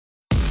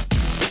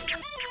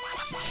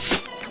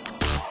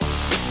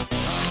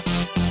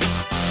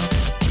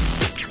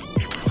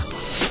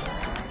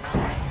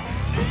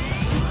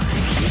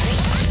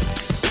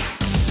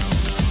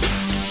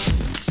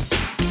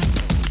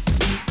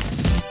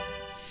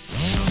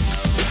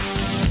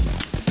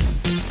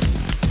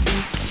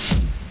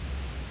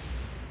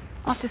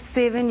After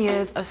 7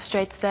 years of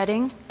straight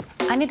studying,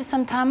 I needed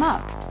some time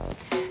out.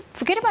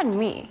 Forget about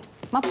me,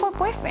 my poor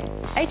boyfriend.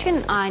 Adrian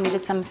and I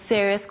needed some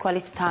serious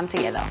quality time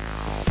together.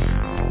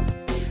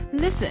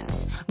 Listen,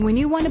 when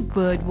you want to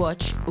bird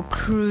watch or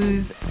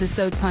cruise the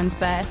Soutpan's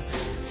Bath,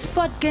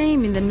 spot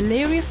game in the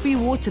malaria-free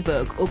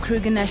Waterberg or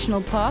Kruger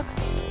National Park,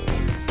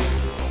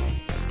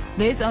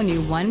 there's only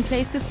one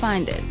place to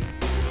find it.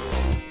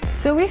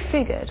 So we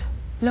figured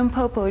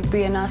Limpopo would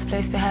be a nice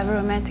place to have a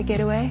romantic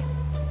getaway.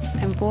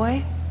 And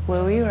boy,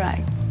 were we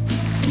right.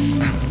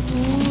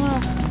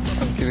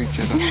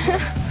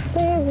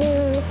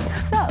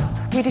 So,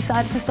 we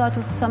decided to start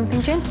with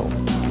something gentle.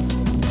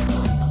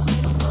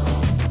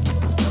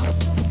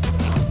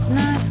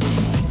 Nice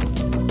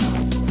whiskey.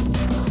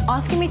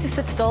 Asking me to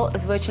sit still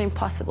is virtually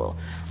impossible.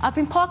 I've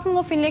been parking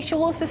off in lecture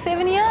halls for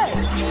 7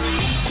 years.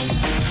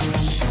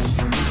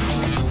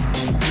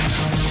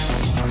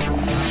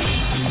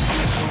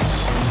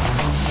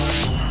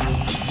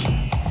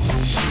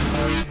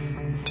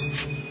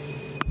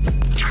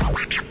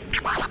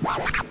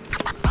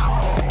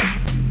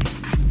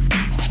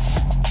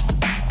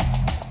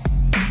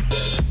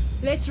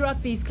 Let's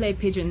rock these clay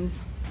pigeons.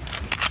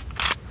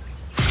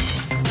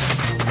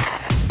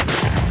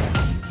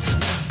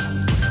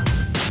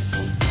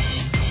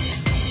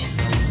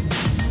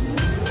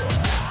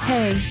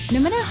 Hey, no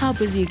matter how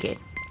busy you get,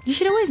 you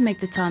should always make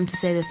the time to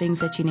say the things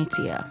that you need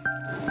to hear.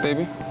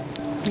 Baby?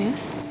 Yeah?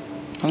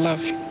 I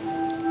love you.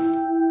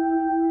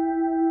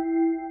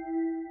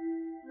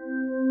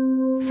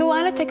 So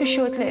why not take a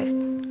short left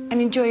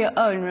and enjoy your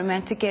own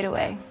romantic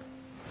getaway?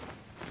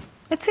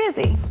 It's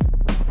easy.